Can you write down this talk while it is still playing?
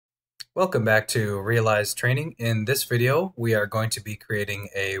Welcome back to Realize Training. In this video, we are going to be creating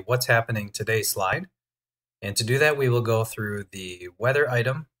a What's Happening Today slide. And to do that, we will go through the weather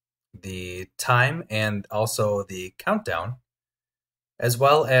item, the time, and also the countdown, as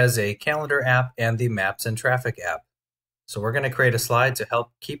well as a calendar app and the Maps and Traffic app. So we're going to create a slide to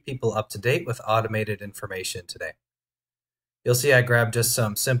help keep people up to date with automated information today. You'll see I grabbed just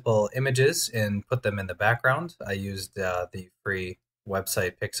some simple images and put them in the background. I used the free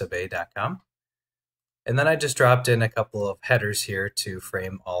website pixabay.com. And then I just dropped in a couple of headers here to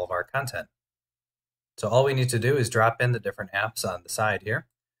frame all of our content. So all we need to do is drop in the different apps on the side here.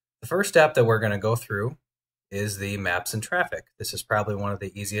 The first app that we're going to go through is the Maps and Traffic. This is probably one of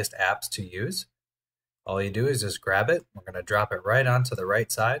the easiest apps to use. All you do is just grab it. We're going to drop it right onto the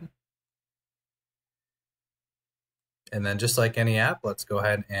right side. And then just like any app, let's go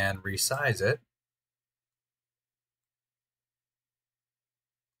ahead and resize it.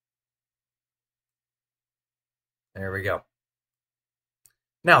 There we go.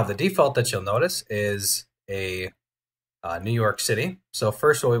 Now, the default that you'll notice is a New York City. So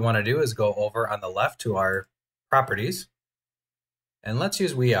first what we want to do is go over on the left to our properties. And let's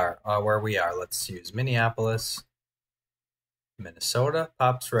use where we are. Let's use Minneapolis, Minnesota.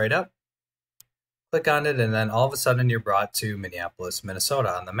 Pops right up. Click on it, and then all of a sudden you're brought to Minneapolis,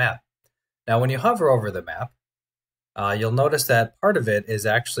 Minnesota on the map. Now, when you hover over the map, you'll notice that part of it is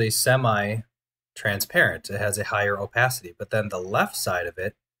actually semi-transparent. It has a higher opacity, but then the left side of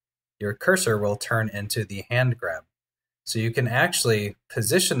it, your cursor will turn into the hand grab. So you can actually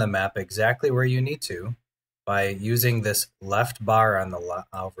position the map exactly where you need to by using this left bar on the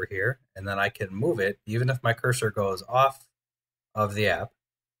over here, and then I can move it even if my cursor goes off of the app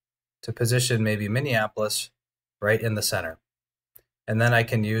to position maybe Minneapolis right in the center. And then I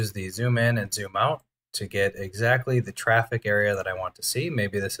can use the zoom in and zoom out to get exactly the traffic area that I want to see.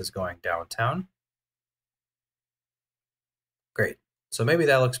 Maybe this is going downtown. Great. So maybe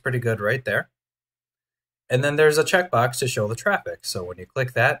that looks pretty good right there. And then there's a checkbox to show the traffic. So when you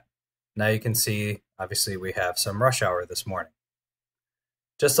click that, now you can see, obviously we have some rush hour this morning.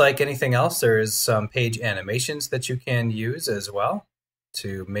 Just like anything else, there is some page animations that you can use as well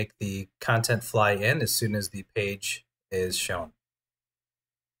to make the content fly in as soon as the page is shown.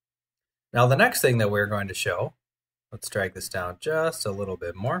 Now the next thing that we're going to show, let's drag this down just a little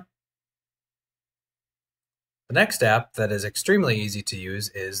bit more. The next app that is extremely easy to use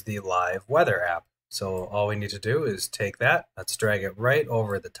is the live weather app. So all we need to do is take that, let's drag it right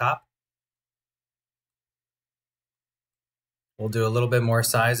over the top. We'll do a little bit more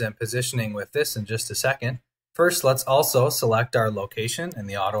size and positioning with this in just a second. First, let's also select our location in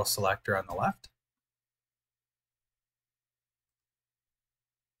the auto selector on the left.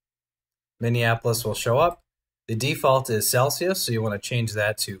 Minneapolis will show up. The default is Celsius, so you want to change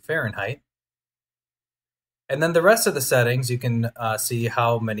that to Fahrenheit. And then the rest of the settings, you can see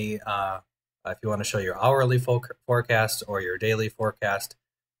how many, if you want to show your hourly forecast or your daily forecast.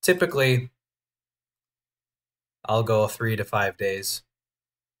 Typically, I'll go 3 to 5 days.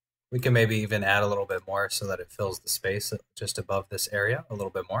 We can maybe even add a little bit more so that it fills the space just above this area a little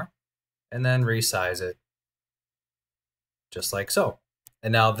bit more. And then resize it just like so.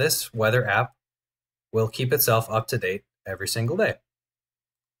 And now this weather app will keep itself up to date every single day.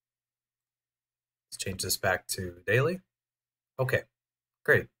 Let's change this back to daily. Okay,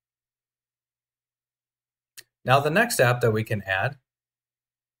 great. Now the next app that we can add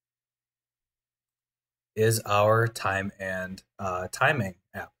is our time and timing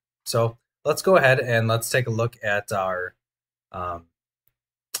app. So let's go ahead and let's take a look at our,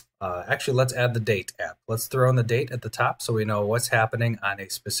 actually let's add the date app. Let's throw in the date at the top so we know what's happening on a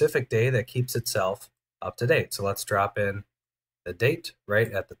specific day that keeps itself up to date. So let's drop in the date right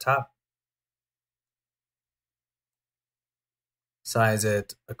at the top. Size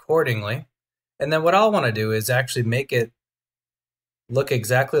it accordingly. And then what I'll want to do is actually make it look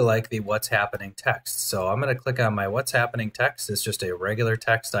exactly like the What's Happening text. So I'm going to click on my What's Happening text. It's just a regular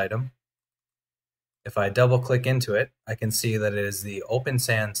text item. If I double click into it, I can see that it is the Open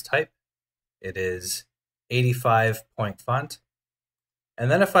Sans type. It is 85-point font. And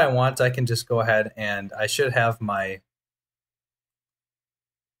then if I want, I can just go ahead and I should have my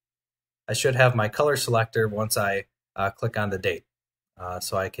color selector once I click on the date.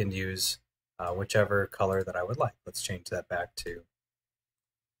 So I can use whichever color that I would like. Let's change that back to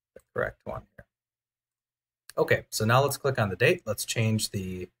the correct one here. Okay, so now let's click on the date. Let's change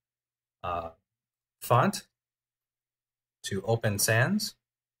the font to Open Sans.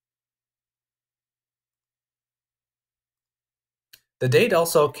 The date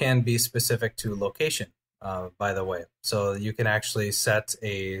also can be specific to location. by the way. So you can actually set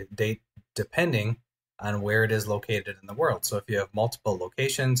a date depending on where it is located in the world. So if you have multiple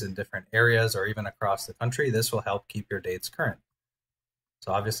locations in different areas or even across the country, this will help keep your dates current.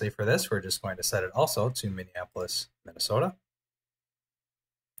 So obviously for this, we're just going to set it also to Minneapolis, Minnesota.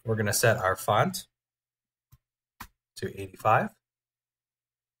 We're going to set our font to 85.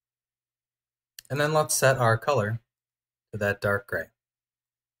 And then let's set our color to that dark gray.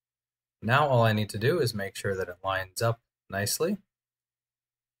 Now all I need to do is make sure that it lines up nicely.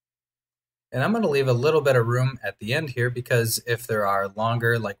 And I'm going to leave a little bit of room at the end here because if there are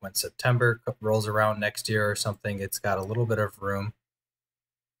longer, like when September rolls around next year or something, it's got a little bit of room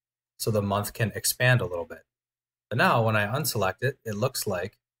so the month can expand a little bit. But now when I unselect it, it looks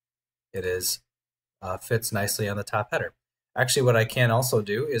like it is fits nicely on the top header. Actually, what I can also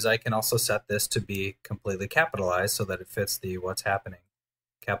do is I can also set this to be completely capitalized so that it fits the what's happening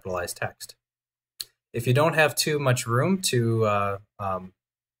capitalized text. If you don't have too much room to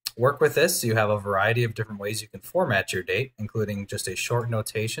work with this, you have a variety of different ways you can format your date, including just a short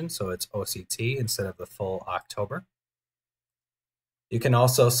notation, so it's OCT instead of the full October. You can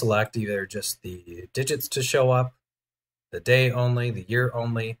also select either just the digits to show up, the day only, the year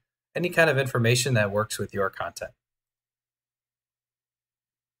only, any kind of information that works with your content.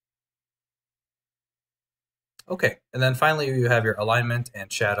 Okay, and then finally you have your alignment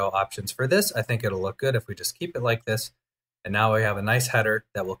and shadow options for this. I think it'll look good if we just keep it like this. And now we have a nice header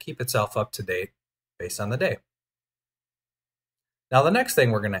that will keep itself up to date based on the day. Now the next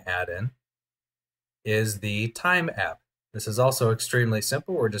thing we're going to add in is the time app. This is also extremely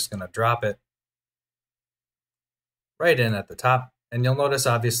simple. We're just going to drop it right in at the top. And you'll notice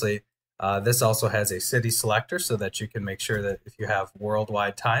obviously this also has a city selector so that you can make sure that if you have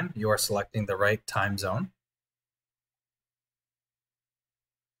worldwide time, you are selecting the right time zone.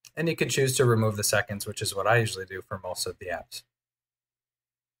 And you can choose to remove the seconds, which is what I usually do for most of the apps.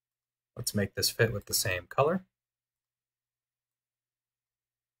 Let's make this fit with the same color.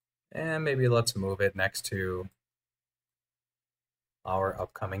 And maybe let's move it next to our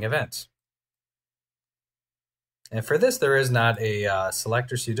upcoming events. And for this, there is not a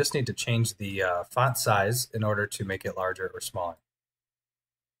selector, so you just need to change the font size in order to make it larger or smaller.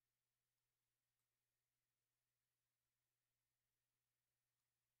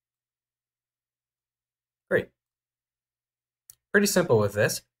 Great. Pretty simple with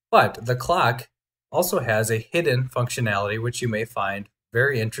this, but the clock also has a hidden functionality which you may find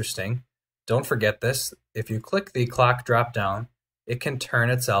very interesting. Don't forget this. If you click the clock drop down, it can turn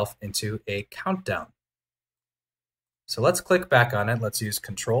itself into a countdown. So let's click back on it. Let's use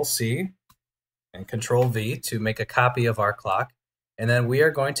Control-C and Control-V to make a copy of our clock. And then we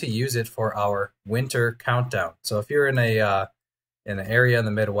are going to use it for our winter countdown. So if you're in an area in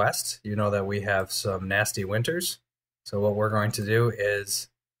the Midwest, you know that we have some nasty winters. So what we're going to do is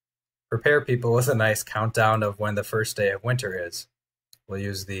prepare people with a nice countdown of when the first day of winter is. We'll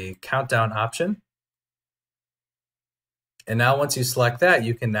use the countdown option. And now once you select that,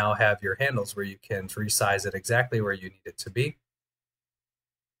 you can now have your handles where you can resize it exactly where you need it to be.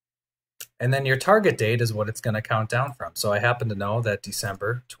 And then your target date is what it's going to count down from. So I happen to know that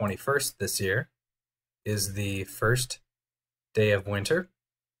December 21st this year is the first day of winter.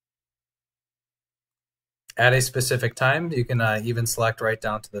 At a specific time, you can even select right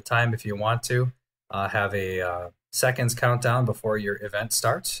down to the time if you want to. Have a seconds countdown before your event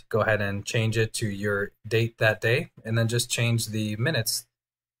starts. Go ahead and change it to your date that day, and then just change the minutes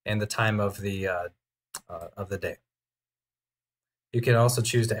and the time of the day. You can also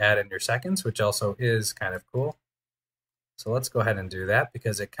choose to add in your seconds, which also is kind of cool. So let's go ahead and do that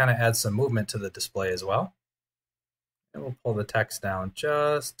because it kind of adds some movement to the display as well. And we'll pull the text down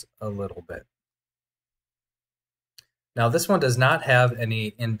just a little bit. Now this one does not have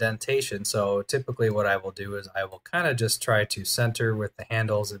any indentation, so typically what I will do is I will kind of just try to center with the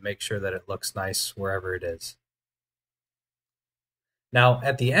handles and make sure that it looks nice wherever it is. Now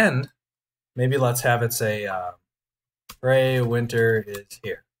at the end, maybe let's have it say, "Hooray, winter is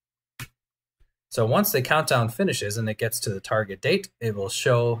here." So once the countdown finishes and it gets to the target date, it will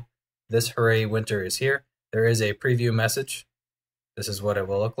show this "Hooray, winter is here." There is a preview message. This is what it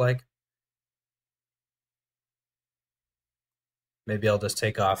will look like. Maybe I'll just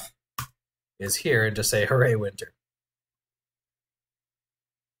take off "is here" and just say "Hooray, winter."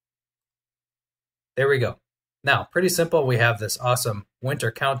 There we go. Now, pretty simple. We have this awesome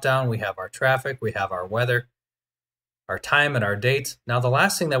winter countdown. We have our traffic. We have our weather, our time, and our date. Now, the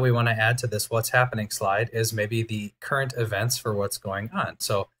last thing that we want to add to this what's happening slide is maybe the current events for what's going on.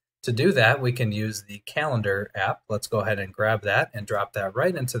 So to do that, we can use the calendar app. Let's go ahead and grab that and drop that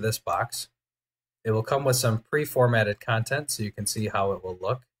right into this box. It will come with some pre-formatted content so you can see how it will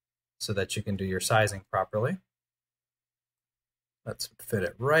look so that you can do your sizing properly. Let's fit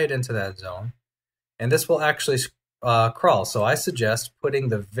it right into that zone. And this will actually crawl. So I suggest putting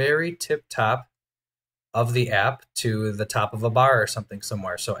the very tip top of the app to the top of a bar or something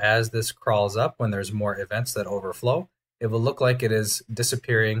somewhere. So as this crawls up, when there's more events that overflow, it will look like it is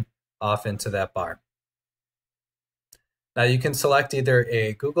disappearing off into that bar. Now you can select either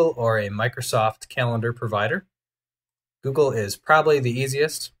a Google or a Microsoft calendar provider. Google is probably the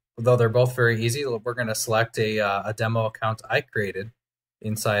easiest, though they're both very easy. We're going to select a demo account I created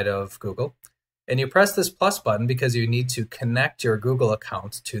inside of Google. And you press this plus button because you need to connect your Google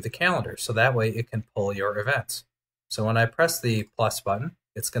account to the calendar. So that way it can pull your events. So when I press the plus button,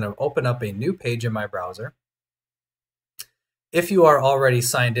 it's going to open up a new page in my browser. If you are already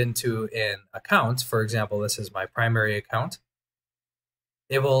signed into an account, for example, this is my primary account,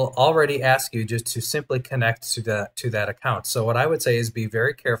 it will already ask you just to simply connect to that account. So what I would say is be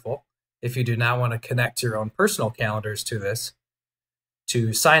very careful if you do not want to connect your own personal calendars to this,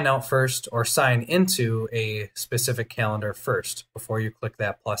 to sign out first or sign into a specific calendar first before you click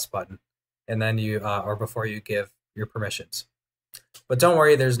that plus button, and then or before you give your permissions. But don't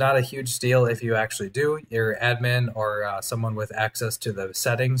worry, there's not a huge deal if you actually do. Your admin or someone with access to the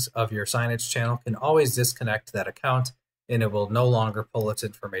settings of your signage channel can always disconnect that account, and it will no longer pull its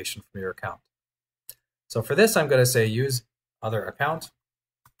information from your account. So for this, I'm going to say use other account.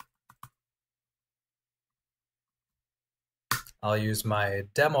 I'll use my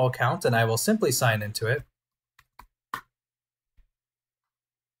demo account, and I will simply sign into it.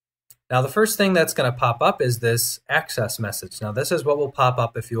 Now, the first thing that's going to pop up is this access message. Now, this is what will pop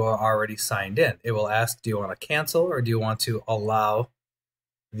up if you are already signed in. It will ask, do you want to cancel or do you want to allow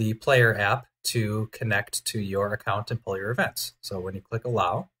the player app to connect to your account and pull your events? So when you click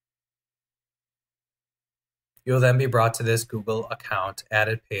allow, you'll then be brought to this Google account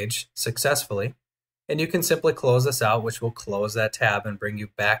added page successfully. And you can simply close this out, which will close that tab and bring you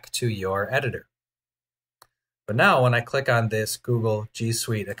back to your editor. But now when I click on this Google G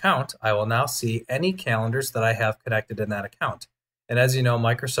Suite account, I will now see any calendars that I have connected in that account. And as you know,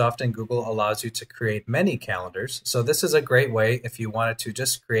 Microsoft and Google allows you to create many calendars. So this is a great way if you wanted to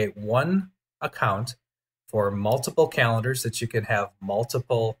just create one account for multiple calendars that you can have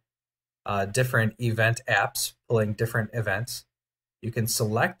multiple different event apps pulling different events. You can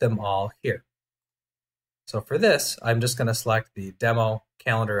select them all here. So for this, I'm just going to select the demo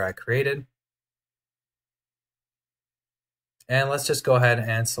calendar I created. And let's just go ahead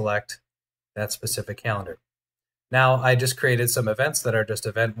and select that specific calendar. Now I just created some events that are just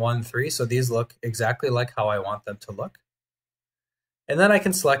event 1, 3. So these look exactly like how I want them to look. And then I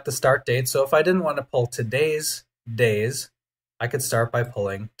can select the start date. So if I didn't want to pull today's days, I could start by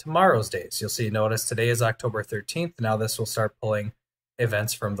pulling tomorrow's days. You'll see, notice today is October 13th. Now this will start pulling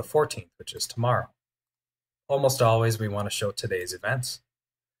events from the 14th, which is tomorrow. Almost always we want to show today's events.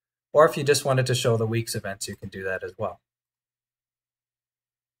 Or if you just wanted to show the week's events, you can do that as well.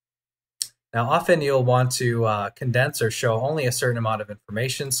 Now, often you'll want to condense or show only a certain amount of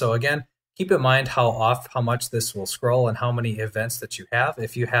information. So again, keep in mind how much this will scroll and how many events that you have.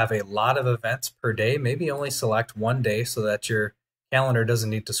 If you have a lot of events per day, maybe only select one day so that your calendar doesn't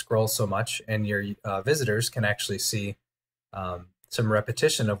need to scroll so much and your visitors can actually see some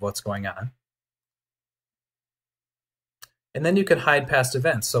repetition of what's going on. And then you can hide past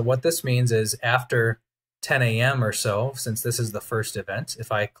events. So what this means is after 10 a.m. or so, since this is the first event,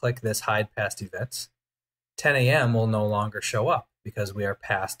 if I click this hide past events, 10 a.m. will no longer show up because we are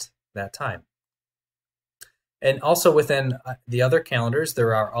past that time. And also within the other calendars,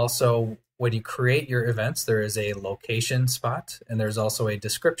 there are also, when you create your events, there is a location spot and there's also a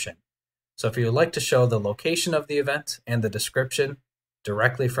description. So if you would like to show the location of the event and the description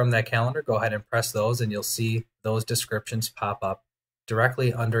directly from that calendar, go ahead and press those and you'll see those descriptions pop up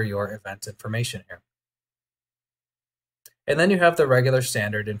directly under your event information here. And then you have the regular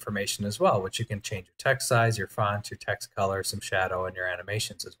standard information as well, which you can change your text size, your font, your text color, some shadow, and your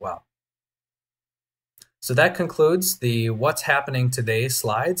animations as well. So that concludes the What's Happening Today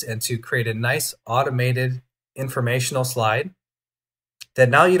slides, and to create a nice automated informational slide that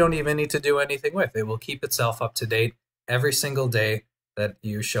now you don't even need to do anything with. It will keep itself up to date every single day that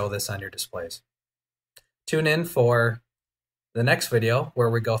you show this on your displays. Tune in for the next video where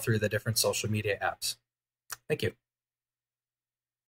we go through the different social media apps. Thank you.